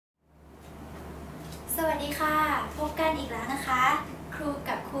บกันอีกแล้วนะคะครู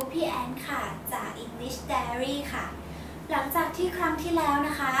กับครูพี่แอนค่ะจาก English Diary ค่ะหลังจากที่ครั้งที่แล้วน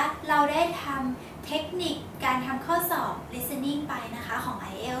ะคะเราได้ทำเทคนิคการทำข้อสอบ listening ไปนะคะของ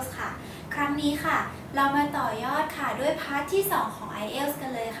IELTS ค่ะครั้งนี้ค่ะเรามาต่อยอดค่ะด้วยพาร์ทที่ 2 ของ IELTS กั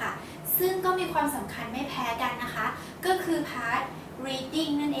นเลยค่ะซึ่งก็มีความสำคัญไม่แพ้กันนะคะก็คือพาร์ท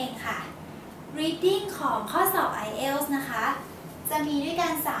reading นั่นเองค่ะ reading ของข้อสอบ IELTS นะคะจะมีด้วยกั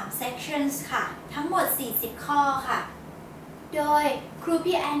น3 sections ค่ะทั้งหมด40ข้อค่ะโดยครู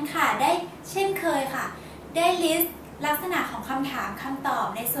พี่แอนค่ะได้เช่นเคยค่ะได้ list ลักษณะของคำถามคำตอบ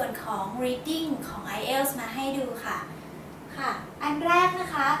ในส่วนของ reading ของ IELTS มาให้ดูค่ะอันแรกนะ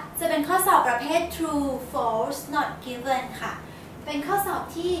คะจะเป็นข้อสอบประเภท true false not given ค่ะเป็นข้อสอบ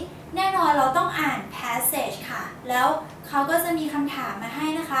ที่แน่นอนเราต้องอ่าน passage ค่ะแล้วเขาก็จะมีคำถามมาให้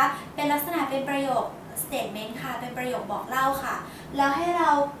นะคะเป็นลักษณะเป็นประโยค statement ค่ะเป็นประโยคบอกเล่าค่ะแล้วให้เร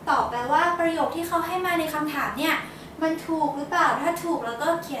าตอบไปว่าประโยคที่เขาให้มาในคำถามเนี่ยมันถูกหรือเปล่าถ้าถูกแล้วก็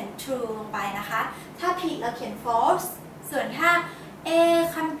เขียน true ลงไปนะคะถ้าผิดเราเขียน false ส่วนถ้า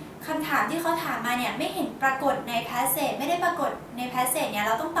คำถามที่เขาถามมาเนี่ยไม่เห็นปรากฏใน passage ไม่ได้ปรากฏใน passage เนี่ยเ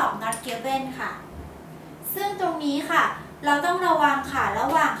ราต้องตอบ not given ค่ะซึ่งตรงนี้ค่ะเราต้องระวังค่ะระ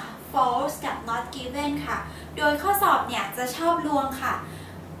หว่าง false กับ not given ค่ะโดยข้อสอบเนี่ยจะชอบลวงค่ะ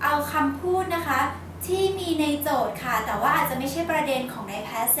เอาคำพูดนะคะที่มีในโจทย์ค่ะแต่ว่าอาจจะไม่ใช่ประเด็นของใน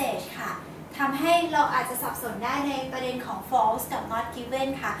passage ค่ะทำให้เราอาจจะสับสนได้ในประเด็นของ false กับ not given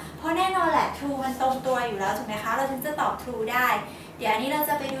ค่ะเพราะแน่นอนแหละ true มันตรงตัวอยู่แล้วถูกไหมคะเราถึงจะตอบ true ได้เดี๋ยวอันนี้เรา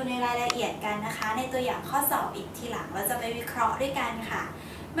จะไปดูในรายละเอียดกันนะคะในตัวอย่างข้อสอบอีกทีหลังเราจะไปวิเคราะห์ด้วยกันค่ะ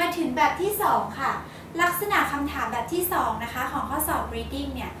มาถึงแบบที่2ค่ะลักษณะคำถามแบบที่2นะคะของข้อสอบ reading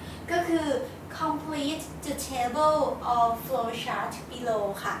เนี่ยก็คือ complete the table or flowchart below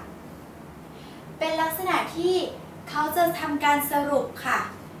ค่ะเป็นลักษณะที่เขาจะทำการสรุปค่ะ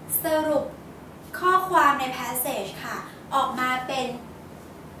สรุปข้อความใน passage ค่ะออกมาเป็น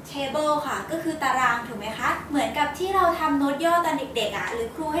table ค่ะก็คือตารางถูกไหมคะเหมือนกับที่เราทำโน้ตย่อตอนเด็กๆหรือ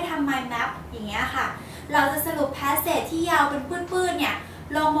ครูให้ทำ mind map อย่างเงี้ยค่ะเราจะสรุป passage ที่ยาวเป็นปื้นๆเนี่ย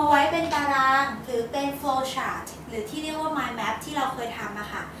ลงมาไว้เป็นตารางหรือเป็น flow chart หรือที่เรียกว่า mind map ที่เราเคยทำอะ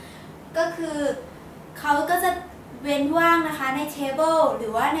ค่ะก็คือเขาก็จะเว้นว่างนะคะใน table หรื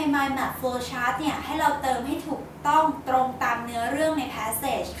อว่าใน mind map flow chart เนี่ยให้เราเติมให้ถูกต้องตรงตามเนื้อเรื่องใน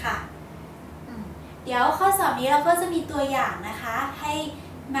passage ค่ะเดี๋ยวข้อสอบนี้เราก็จะมีตัวอย่างนะคะให้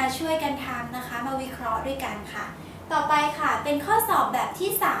มาช่วยกันทำนะคะมาวิเคราะห์ด้วยกันค่ะต่อไปค่ะเป็นข้อสอบแบบ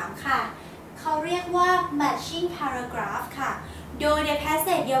ที่3ค่ะเขาเรียกว่า matching paragraph ค่ะโดยใน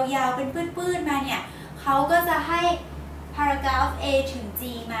passage ยาวๆเป็นปื้นๆมาเนี่ยเขาก็จะให้ paragraph A ถึง G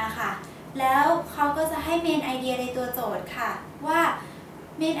มาค่ะแล้วเขาก็จะให้ main idea ในตัวโจทย์ค่ะว่า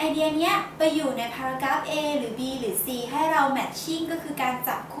main idea เนี้ยไปอยู่ใน paragraph A หรือ B หรือ C ให้เรา matching ก็คือการ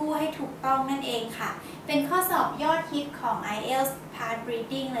จับคู่ให้ถูกต้องนั่นเองค่ะเป็นข้อสอบยอดฮิตของ IELTS part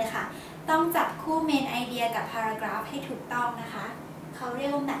reading เลยค่ะต้องจับคู่ main idea กับ paragraph ให้ถูกต้องนะคะเขาเรีย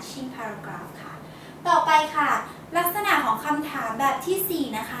กว่า matching paragraph ค่ะต่อไปค่ะลักษณะของคำถามแบบที่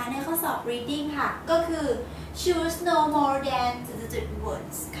4นะคะในข้อสอบ reading ค่ะก็คือ choose no more than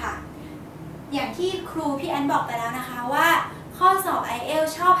words ค่ะอย่างที่ครูพี่แอนบอกไปแล้วนะคะว่าข้อสอบ IELTS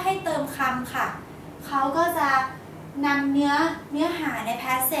ชอบให้เติมคำค่ะเขาก็จะนำเนื้อหาใน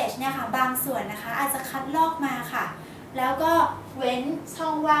passage เนี่ยค่ะบางส่วนนะคะอาจจะคัดลอกมาค่ะแล้วก็เว้นช่อ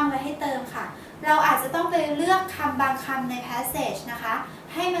งว่างไว้ให้เติมค่ะเราอาจจะต้องไปเลือกคำบางคำใน passage นะคะ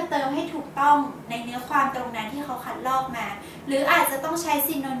ให้มาเติมให้ถูกต้องในเนื้อความตรงนั้นที่เขาคัดลอกมาหรืออาจจะต้องใช้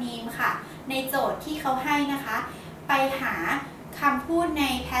synonym ค่ะในโจทย์ที่เขาให้นะคะไปหาคำพูดใน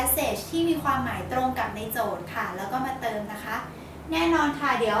passage ที่มีความหมายตรงกับในโจทย์ค่ะแล้วก็มาเติมนะคะแน่นอนค่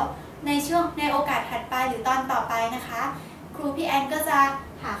ะเดี๋ยวในโอกาสถัดไปหรือตอนต่อไปนะคะครูพี่แอนก็จะ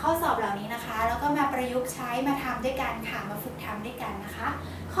หาข้อสอบเหล่านี้นะคะแล้วก็มาประยุกต์ใช้มาทำด้วยกันค่ะมาฝึกทำด้วยกันนะคะ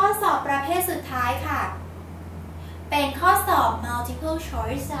ข้อสอบประเภทสุดท้ายค่ะเป็นข้อสอบ multiple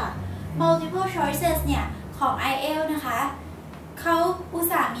choice multiple choices เนี่ยของ IELTS นะคะเขาอุต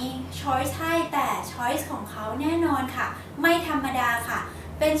ส่าห์มี choice ให้แต่ choice ของเขาแน่นอนค่ะไม่ธรรมดาค่ะ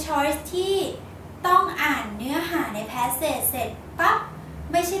เป็น choice ที่ต้องอ่านเนื้อหาใน passage เสร็จปั๊บ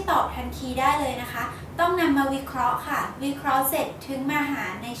ไม่ใช่ตอบทันทีได้เลยนะคะต้องนำมาวิเคราะห์ค่ะวิเคราะห์เสร็จถึงมาหา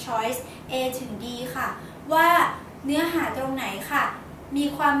ใน choice A ถึง D ค่ะว่าเนื้อหาตรงไหนค่ะมี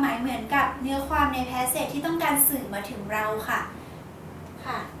ความหมายเหมือนกับเนื้อความใน passage ที่ต้องการสื่อมาถึงเราค่ะ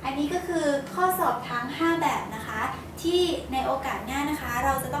อันนี้ก็คือข้อสอบทั้ง5แบบนะคะที่ในโอกาสหน้านะคะเร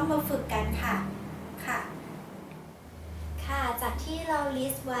าจะต้องมาฝึกกันค่ะจากที่เรา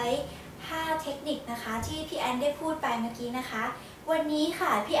list ไว้5เทคนิคนะคะที่พี่แอนได้พูดไปเมื่อกี้นะคะวันนี้ค่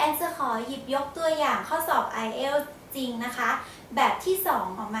ะพี่แอนจะขอหยิบยกตัวอย่างข้อสอบ IELTS จริงนะคะแบบที่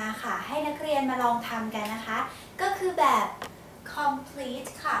2ออกมาค่ะให้นักเรียนมาลองทำกันนะคะก็คือแบบ complete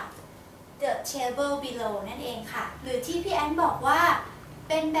ค่ะ the table below นั่นเองค่ะหรือที่พี่แอนบอกว่า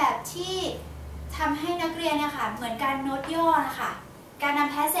เป็นแบบที่ทำให้นักเรียนนะคะเหมือนการโน้ตย่อนะคะการน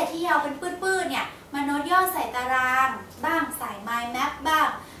ำแพสเซจที่ยาวเป็นปื้ดๆเนี่ยมาโน้ตย่อใส่ตารางบ้างใส่ mind map บ้าง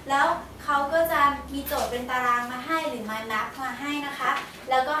แล้วเขาก็จะมีโจทย์เป็นตารางมาให้หรือ mind map มาให้นะคะ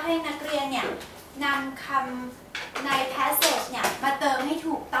แล้วก็ให้นักเรียนเนี่ยนำคำใน passage เนี่ยมาเติมให้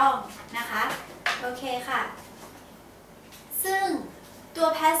ถูกต้องนะคะโอเคค่ะซึ่งตัว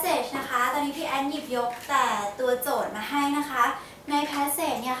passage นะคะตอนนี้พี่แอนหยิบยกแต่ตัวโจทย์มาให้นะคะใน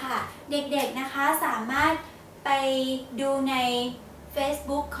passage เนี่ยค่ะเด็กๆนะคะสามารถไปดูใน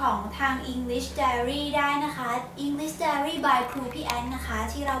Facebook ของทาง English Diary ได้นะคะ English Diary by ครูพี่แอนนะคะ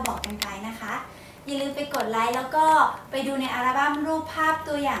ที่เราบอกกันไปนะคะอย่าลืมไปกดไลค์แล้วก็ไปดูในอัลบั้มรูปภาพ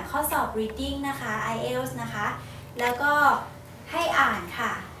ตัวอย่างข้อสอบ reading นะคะ IELTs นะคะแล้วก็ให้อ่านค่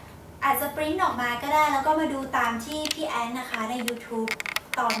ะอาจจะปริ้นออกมาก็ได้แล้วก็มาดูตามที่พี่แอนนะคะใน YouTube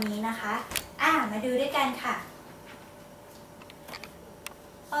ตอนนี้นะคะมาดูด้วยกันค่ะ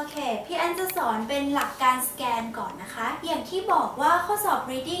โอเคพี่แอนจะสอนเป็นหลักการสแกนก่อนนะคะอย่างที่บอกว่าข้อสอบ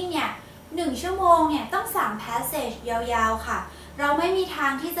reading เนี่ย1 ชั่วโมงเนี่ยต้อง3 passage ยาวๆค่ะเราไม่มีทา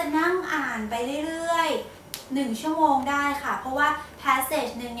งที่จะนั่งอ่านไปเรื่อยๆ1 ชั่วโมงได้ค่ะเพราะว่า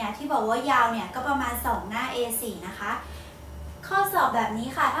passage หนึ่งเนี่ยที่บอกว่ายาวเนี่ยก็ประมาณ2 หน้า A4 นะคะข้อสอบแบบนี้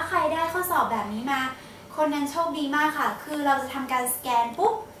ค่ะถ้าใครได้ข้อสอบแบบนี้มาคนนั้นโชคดีมากค่ะคือเราจะทำการสแกน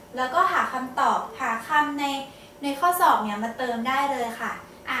ปุ๊บแล้วก็หาคำตอบหาคำในข้อสอบเนี่ยมาเติมได้เลยค่ะ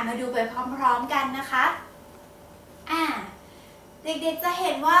มาดูไปพร้อมๆกันนะคะเด็กๆจะเ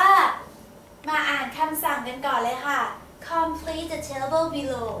ห็นว่ามาอ่านคำสั่งกันก่อนเลยค่ะ complete the table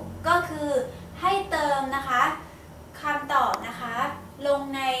below ก็คือให้เติมนะคะคำตอบนะคะลง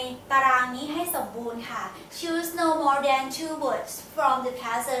ในตารางนี้ให้สมบูรณ์ค่ะ choose no more than 2 words from the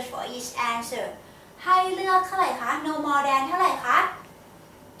passage for each answer ให้เลือกเท่าไหร่คะ no more than เท่าไหร่คะ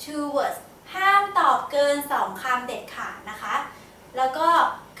 2 words ห้ามตอบเกิน2 คำเด็ดขาดนะคะแล้วก็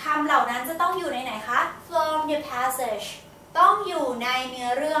คำเหล่านั้นจะต้องอยู่ในไหนคะ from the passage ต้องอยู่ในเนื้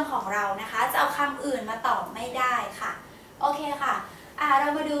อเรื่องของเรานะคะจะเอาคำอื่นมาตอบไม่ได้ค่ะโอเคค่ะเรา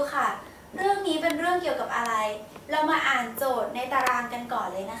มาดูค่ะเรื่องนี้เป็นเรื่องเกี่ยวกับอะไรเรามาอ่านโจทย์ในตารางกันก่อน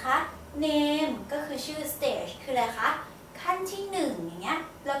เลยนะคะ name ก็คือชื่อ stage คืออะไรคะขั้นที่1อย่างเงี้ย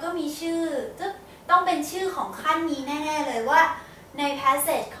แล้วก็มีชื่อต้องเป็นชื่อของขั้นนี้แน่ๆเลยว่าใน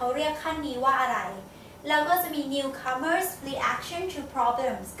passage เขาเรียกขั้นนี้ว่าอะไรแล้วก็จะมี newcomers reaction to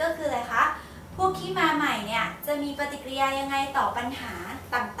problems ก็คืออะไรคะพวกที่มาใหม่เนี่ยจะมีปฏิกิริยายังไงต่อปัญหา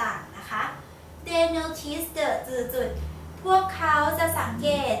ต่างๆนะคะ they notice the จุดพวกเขาจะสังเก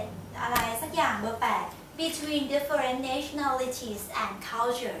ตอะไรสักอย่างเบอร์ 8 between different nationalities and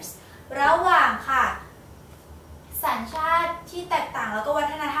cultures ระหว่างค่ะสัญชาติที่แตกต่างแล้วก็วั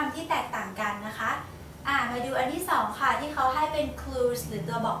ฒนธรรมที่แตกต่างกันนะคะมาดูอันที่2ค่ะที่เขาให้เป็น clues หรือ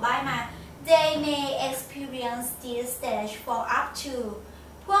ตัวบอกใบ้มาThey may experience this stage for up to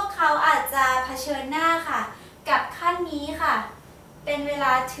พวกเขาอาจจะเผชิญหน้าค่ะกับขั้นนี้ค่ะเป็นเวล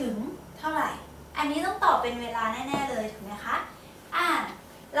าถึงเท่าไหร่อันนี้ต้องตอบเป็นเวลาแน่ๆเลยถูกไหมคะ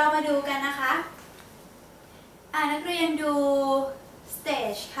เรามาดูกันนะคะนักเรียนดู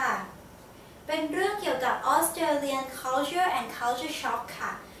stage ค่ะเป็นเรื่องเกี่ยวกับ Australian culture and culture shock ค่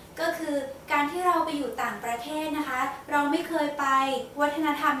ะก็คือการที่เราไปอยู่ต่างประเทศนะคะเราไม่เคยไปวัฒน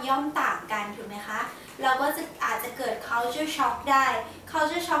ธรรมย่อมต่างกันถูกไหมคะเราก็อาจจะเกิด culture shock ได้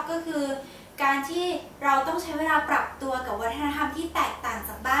culture shock ก็คือการที่เราต้องใช้เวลาปรับตัวกับวัฒนธรรมที่แตกต่างจ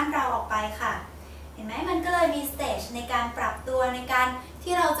ากบ้านเราออกไปค่ะเห็นไหมมันก็เลยมี stage ในการปรับตัวในการ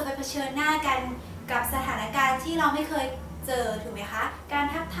ที่เราจะไปเผชิญหน้ากันกับสถานการณ์ที่เราไม่เคยเจอถูกไหมคะการ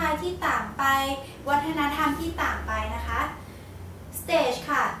ทักทายที่ต่างไปวัฒนธรรมที่ต่างไปนะคะ stage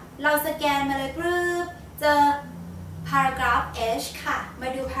ค่ะเราสแกนมาเลยปึ๊บเจอ paragraph H ค่ะมา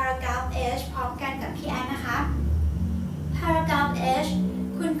ดู paragraph H พร้อมกันกับพี่แอนนะคะ paragraph H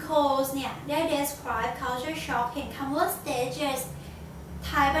คุณโคสเนี่ยได้ describe culture shock เห็นคำว่า stages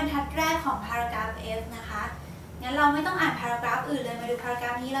ท้ายบรรทัดแรกของ paragraph F นะคะงั้นเราไม่ต้องอ่าน paragraph อื่นเลยมาดู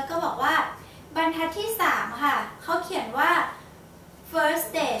paragraph นี้แล้วก็บอกว่าบรรทัดที่3ค่ะเขาเขียนว่า first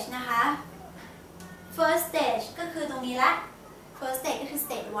stage นะคะ first stage ก็คือตรงนี้ละ first stage ก็คือ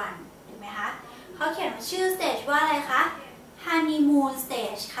stage 1 ถูกไหมคะเขาเขียนชื่อ stage ว่าอะไรคะ honeymoon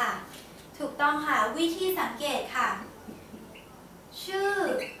stage ค่ะถูกต้องค่ะวิธีสังเกตค่ะชื่อ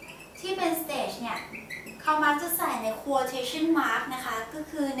ที่เป็น stage เนี่ยเขามักจะใส่ใน quotation mark นะคะก็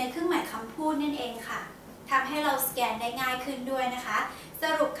คือในเครื่องหมายคำพูดนั่นเองค่ะทำให้เราสแกนได้ง่ายขึ้นด้วยนะคะส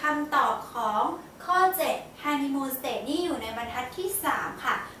รุปคำตอบของข้อ 7 honeymoon stage นี่อยู่ในบรรทัดที่ 3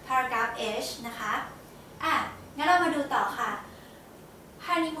 ค่ะ paragraph H นะคะ งั้นเรามาดูต่อค่ะ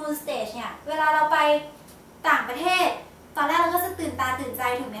honeymoon stage เนี่ยเวลาเราไปต่างประเทศตอนแรกเราก็จะตื่นตาตื่นใจ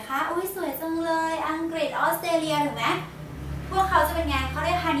ถูกไหมคะอุ้ยสวยจังเลยอังกฤษออสเตรเลียถูกไหมพวกเขาจะเป็นไงเขาเ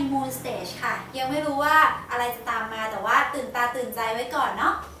รียก honeymoon stage ค่ะยังไม่รู้ว่าอะไรจะตามมาแต่ว่าตื่นตาตื่นใจไว้ก่อนเนา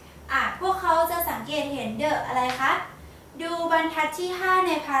ะพวกเขาจะสังเกตเห็นอะไรคะดูบรรทัดที่ 5 ใ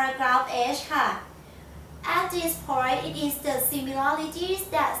น paragraph H ค่ะ At this point it is the similarities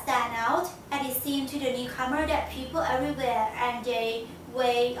that stand out and it seems to the newcomer that people everywhere and their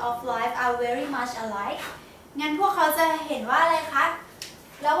way of life are very much alike งั้นพวกเขาจะเห็นว่าอะไรคะ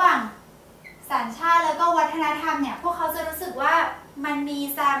ระหว่างสัญชาติแล้วก็วัฒนธรรมเนี่ยพวกเขาจะรู้สึกว่ามันมี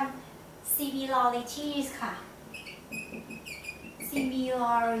some similarities ค่ะ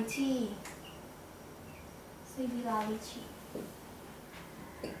similarity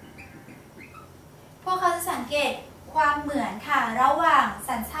พวกเขาจะสังเกตความเหมือนค่ะระหว่าง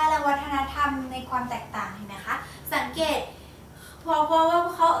สัญชาติและวัฒนธรรมในความแตกต่างเห็นไหมคะสังเกตพอว่าพ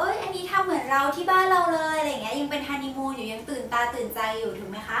วกเขาอันนี้ทำเหมือนเราที่บ้านเราเลยอะไรอย่างเงี้ยยังเป็นฮันนีมูนอยู่ยังตื่นตาตื่นใจอยู่ถูก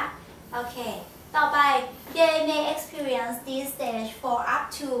ไหมคะโอเคต่อไป they may experience this stage for up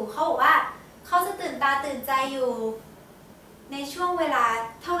to เขาบอกว่าเขาจะตื่นตาตื่นใจอยู่ในช่วงเวลา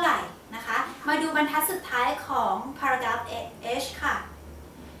เท่าไหร่นะคะมาดูบรรทัดสุดท้ายของ paragraph H ค่ะ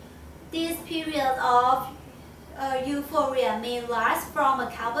this period of euphoria may last from a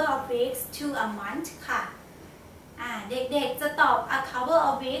couple of weeks to a month ค่ะเด็กๆจะตอบ a couple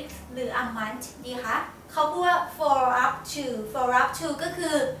of weeks หรือ a month ดีคะเขาพูดว่า for up to ก็คื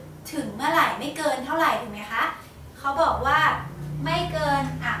อถึงเมื่อไหร่ไม่เกินเท่าไหร่ถูกไหมคะเขาบอกว่าไม่เกิน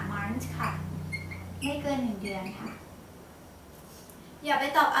a month ค่ะไม่เกิน1 เดือนค่ะอย่าไป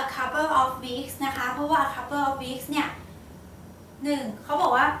ตอบ a couple of weeks นะคะเพราะว่า a couple of weeks เนี่ยเขาบอ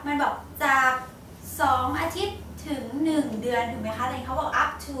กว่ามันบอกจาก2 อาทิตย์ถึง1 เดือนถูกไหมคะแต่เขาบอก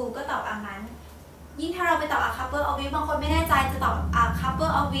up to ก็ตอบ a month ยิ่งถ้าเราไปตอบ a couple of weeks บางคนไม่แน่ใจจะตอบ a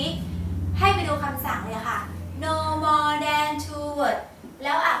couple of weeks ให้ไปดูคำสั่งเลยค่ะ no more than 2 words แ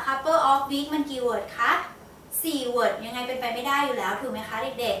ล้ว a couple of weeks มันกี่ word คะ4 word ยังไงเป็นไปไม่ได้อยู่แล้วถูกไหมคะ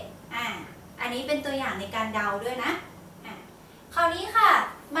เด็กๆอันนี้เป็นตัวอย่างในการเดาด้วยนะคราวนี้ค่ะ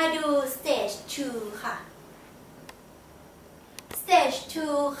มาดู stage 2 ค่ะ stage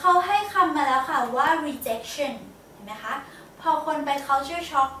 2 เขาให้คำมาแล้วค่ะว่า rejection เห็นไหมคะพอคนไป culture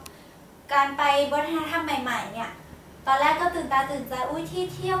shock การไปวัฒนธรรมใหม่ๆเนี่ยตอนแรกก็ตื่นตาตื่นใจอุ้ยที่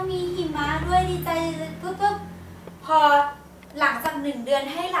เที่ยวมีหิมะด้วยดีใจปุ๊บพอหลังจาก1 เดือน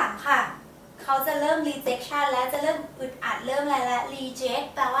ให้หลังค่ะเขาจะเริ่ม rejection แล้วจะเริ่มอึดอัดเริ่มอะไรแล้ว reject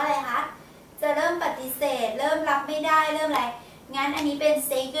แปลว่าอะไรคะจะเริ่มปฏิเสธเริ่มรับไม่ได้เริ่มอะไรงั้นอันนี้เป็น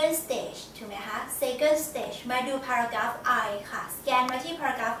second stage ถูกไหมคะ second stage มาดู paragraph I ค่ะสแกนมาที่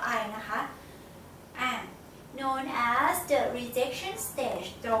paragraph I นะคะknown as the rejection stage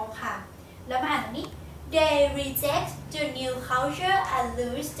ตรงค่ะแล้วมาอ่านตรงนี้ they reject the new culture and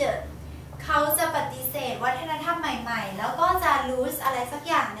lose the เขาจะปฏิเสธวัฒนธรรมใหม่ๆแล้วก็จะ lose อะไรสัก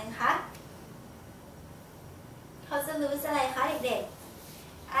อย่างหนึ่งคะเขาจะ lose อะไรคะเด็ก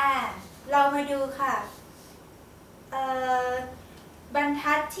ๆเรามาดูค่ะบรร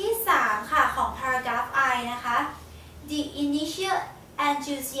ทัดที่ 3 ค่ะของ paragraph I นะคะ the initial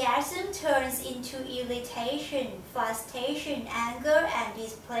enthusiasm turns into irritation, frustration, anger and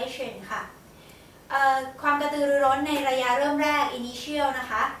displeasure ค่ะความกระตือรือร้นในระยะเริ่มแรก initial นะ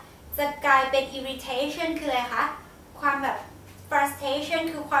คะจะกลายเป็น irritation คืออะไรคะความแบบ frustration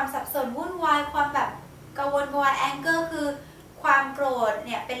คือความสับสนวุ่นวายความแบบกังวลกวาย anger คือความโกรธเ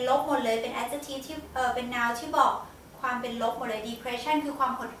นี่ยเป็นลบหมดเลยเป็น adjective ที่เป็น noun ที่บอกความเป็นลบหมดเลย depression คือควา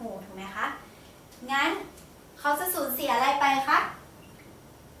มหดหู่ถูกไหมคะงั้นเขาจะสูญเสียอะไรไปคะ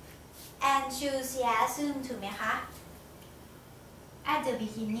enthusiasm ถูกไหมคะ at the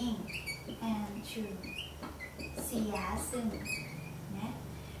beginning enthusiasm นะ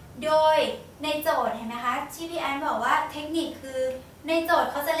โดยในโจทย์เห็นไหมคะที่พี่แอนบอกว่าเทคนิคคือในโจทย์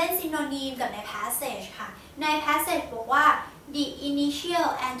เขาจะเล่น synonym กับใน passage ค่ะใน passage บอกว่า the initial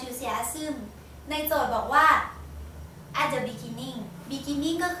enthusiasm ในโจทย์บอกว่าat the beginning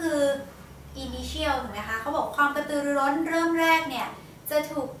ก็คือ initial ถูกไหมคะเขาบอกความกระตือรือร้นเริ่มแรกเนี่ยจะ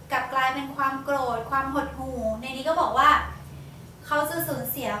ถูกกลับกลายเป็นความโกรธความหดหู่ในนี้ก็บอกว่าเขาจะสูญ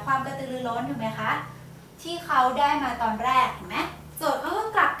เสียความกระตือรือร้นถูกไหมคะที่เขาได้มาตอนแรกถูกไหมโจทย์เขาก็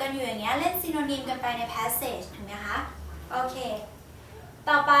กลับกันอยู่อย่างเงี้ยเล่น synonym กันไปใน passage ถูกไหมคะโอเค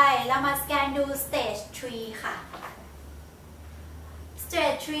ต่อไปเรามาสแกนดู stage 3 ค่ะ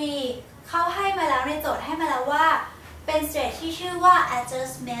stage 3 เขาให้มาแล้วในโจทย์ให้มาแล้วว่าเป็น stage ที่ชื่อว่า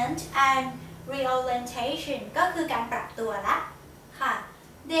adjustment and reorientation ก็คือการปรับตัวละค่ะ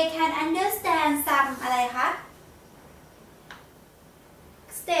they can understand some อะไรคะ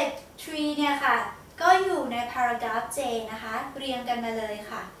stage 3 เนี่ยค่ะ ก็อยู่ใน paragraph J นะคะเรียงกันมาเลย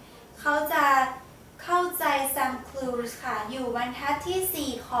ค่ะเขาจะเข้าใจ some clues ค่ะอยู่บรรทัดที่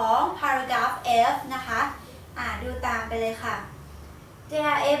 4 ของ paragraph F นะคะดูตามไปเลยค่ะ They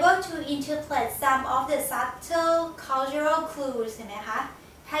are able to interpret some of the subtle cultural clues เห็นไหมคะ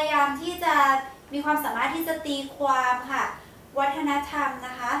พยายามที่จะมีความสามารถที่จะตีความค่ะวัฒนธรรมน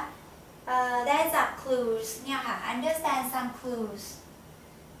ะคะได้จาก clues เนี่ยค่ะ understand some clues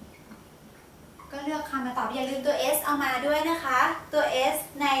ก็เลือกคำมาตอบอย่าลืมตัว S เอามาด้วยนะคะตัว S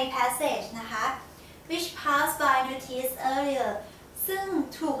ใน passage นะคะ which passed by noticed earlier ซึ่ง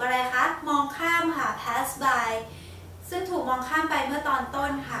ถูกอะไรคะมองข้ามค่ะ pass by ซึ่งถูกมองข้ามไปเมื่อตอนต้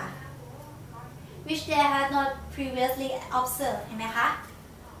นค่ะ which they had not previously observed เห็นไหมคะ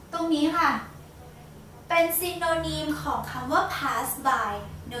ตรงนี้ค่ะเป็นซิโนนีมของคำว่า pass by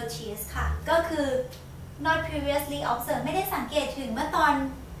notice ค่ะก็คือ not previously observed ไม่ได้สังเกตถึงเมื่อตอ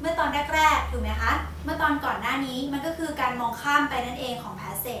นแรกๆถูกไหมคะเมื่อตอนก่อนหน้านี้มันก็คือการมองข้ามไปนั่นเองของ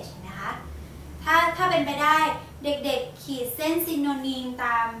passage นะคะถ้าเป็นไปได้เด็กๆขีดเส้นซิโนนีมต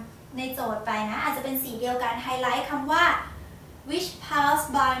ามในโจทย์ไปนะอาจจะเป็นสีเดียวกันไฮไลท์คำว่า which passed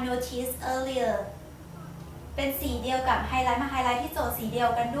by notice earlier เป็นสีเดียวกับไฮไลท์มาไฮไลท์ที่โจทย์สีเดียว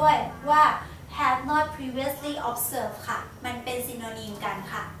กันด้วยว่า have not previously observed ค่ะมันเป็นซิโนนีมกัน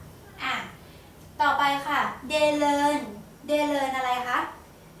ค่ะต่อไปค่ะ they learn อะไรคะ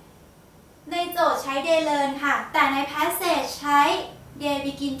ในโจทย์ใช้ they learn ค่ะแต่ใน passage ใช้ they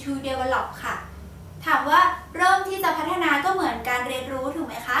begin to develop ค่ะถามว่าเริ่มที่จะพัฒนาก็เหมือนการเรียนรู้ถูก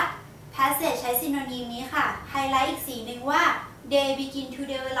ไหมคะ passage ใช้ซิโนนีมนี้ค่ะไฮไลท์อีกสีหนึ่งว่า they begin to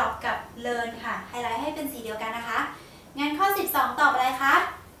develop กับ learn ค่ะไฮไลท์ให้เป็นสีเดียวกันนะคะงั้นข้อ 12 ตอบอะไรคะ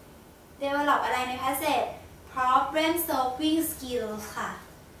develop อะไรใน passage problem solving skills ค่ะ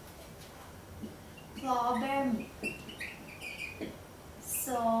problem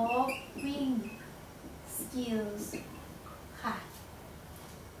solving skills ค่ะ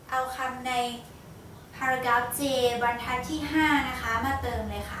เอาคำใน paragraph J บรรทัดที่ 5 นะคะมาเติม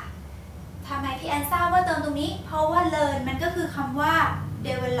เลยค่ะทำไมพี่แอนทราบว่าเติมตรงนี้เพราะว่า learn มันก็คือคำว่า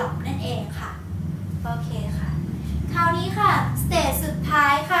develop นั่นเองค่ะโอเคค่ะคราวนี้ค่ะ stage สุดท้า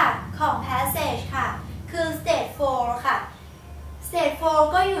ยค่ะของ passage ค่ะคือ stage 4 ค่ะ stage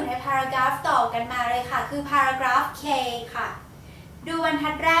 4 ก็อยู่ใน paragraph ต่อกันมาเลยค่ะคือ paragraph K ค่ะดูบรรทั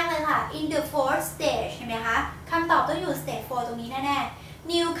ดแรกเลยค่ะ in the fourth stage เห็นไหมคะคำตอบต้องอยู่ stage 4 ตรงนี้แน่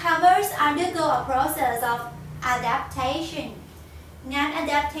ๆ newcomers undergo a process of adaptation งั้น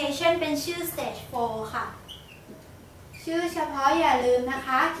adaptation เป็นชื่อ stage 4 ค่ะชื่อเฉพาะอย่าลืมนะค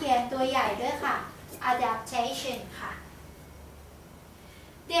ะเขียนตัวใหญ่ด้วยค่ะ adaptation ค่ะ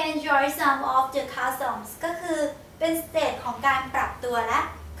they enjoy some of the customs ก็คือเป็น stage ของการปรับตัวและ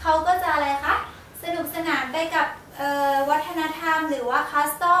เขาก็จะอะไรคะสนุกสนานไปกับวัฒนธรรมหรือว่าคั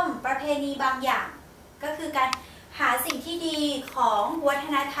สตอมประเพณีบางอย่างก็คือการหาสิ่งที่ดีของวัฒ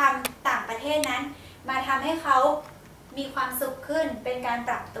นธรรมต่างประเทศนั้นมาทำให้เขามีความสุขขึ้นเป็นการป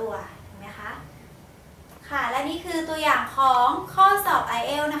รับตัวเห็นไหมคะค่ะและนี่คือตัวอย่างของข้อสอบ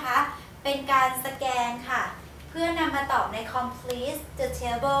IELTS นะคะเป็นการสแกนค่ะเพื่อนำมาตอบใน complete the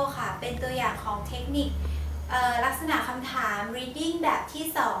table ค่ะเป็นตัวอย่างของเทคนิคลักษณะคำถาม reading แบบที่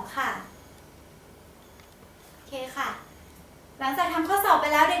 2 ค่ะโอเคค่ะหลังจากทำข้อสอบไป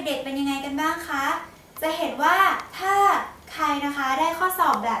แล้วเด็กๆเป็นยังไงกันบ้างคะจะเห็นว่าถ้าใครนะคะได้ข้อสอ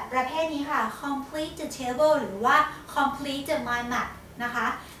บแบบประเภทนี้ค่ะ complete the table หรือว่า complete the mind map นะคะ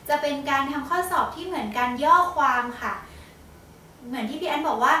จะเป็นการทำข้อสอบที่เหมือนการย่อความค่ะเหมือนที่พี่แอน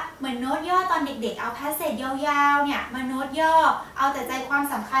บอกว่าเหมือนโน้ตย่อตอนเด็กๆเอา passage ยาวๆเนี่ยมาโน้ตย่อเอาแต่ใจความ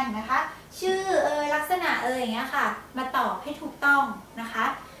สำคัญนะคะชื่อลักษณะอย่างเงี้ยค่ะมาตอบให้ถูกต้องนะคะ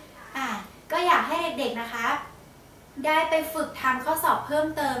ก็อยากให้เด็กๆนะคะได้ไปฝึกทำข้อสอบเพิ่ม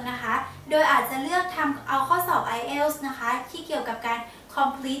เติมนะคะโดยอาจจะเลือกทำเอาข้อสอบ IELTS นะคะที่เกี่ยวกับการ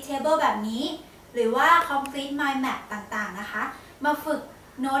complete table แบบนี้หรือว่า complete mind map ต่างๆนะคะมาฝึก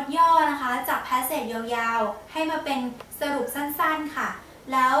โน้ตย่อนะคะจาก passage ยาวๆให้มาเป็นสรุปสั้นๆค่ะ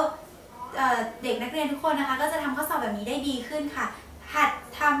แล้วเด็กนักเรียนทุกคนนะคะก็จะทำข้อสอบแบบนี้ได้ดีขึ้นค่ะหัด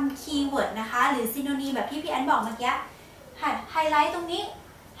ทำคีย์เวิร์ดนะคะหรือซิโนนีมแบบที่พี่แอนบอกเมื่อกี้หัดไฮไลท์ตรงนี้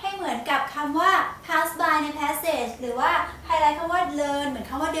ให้เหมือนกับคำว่า pass by ใน passage หรือว่าไฮไลท์คำว่า learn เหมือน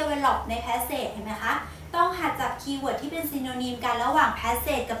คำว่า develop ใน passage เห็นไหมคะต้องหัดจับคีย์เวิร์ดที่เป็นซิโนนีมกันระหว่าง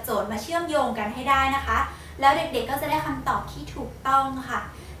passage กับโจทย์มาเชื่อมโยงกันให้ได้นะคะแล้วเด็กๆก็จะได้คำตอบที่ถูกต้องค่ะ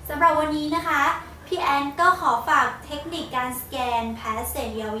สำหรับวันนี้นะคะพี่แอนก็ขอฝากเทคนิคการสแกน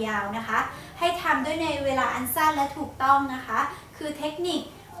passage ยาวๆนะคะให้ทำด้วยในเวลาอันสั้นและถูกต้องนะคะคือเทคนิค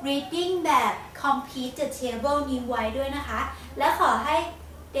reading แบบ complete the table นี้ไว้ด้วยนะคะและขอให้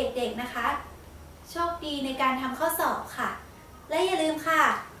เด็กๆนะคะโชคดีในการทำข้อสอบค่ะ และอย่าลืมค่ะ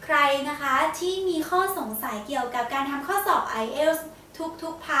ใครนะคะที่มีข้อสงสัยเกี่ยวกับการทำข้อสอบ IELTS ทุ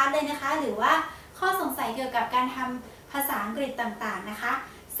กพาร์ทเลยนะคะหรือว่าข้อสงสัยเกี่ยวกับการทำภาษาอังกฤษต่างๆนะคะ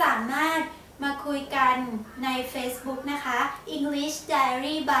สามารถมาคุยกันใน Facebook นะคะ English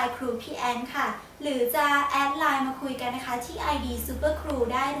Diary by ครูพี่แอนค่ะหรือจะแอดไลน์มาคุยกันนะคะที่ ID Super Crew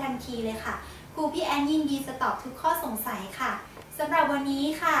ได้ทันทีเลยค่ะครูพี่แอนยินดีจะตอบทุกข้อสงสัยค่ะสำหรับวันนี้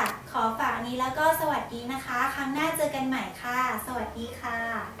ค่ะขอฝากนี้แล้วก็สวัสดีนะคะครั้งหน้าเจอกันใหม่ค่ะสวัสดีค่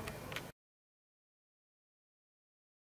ะ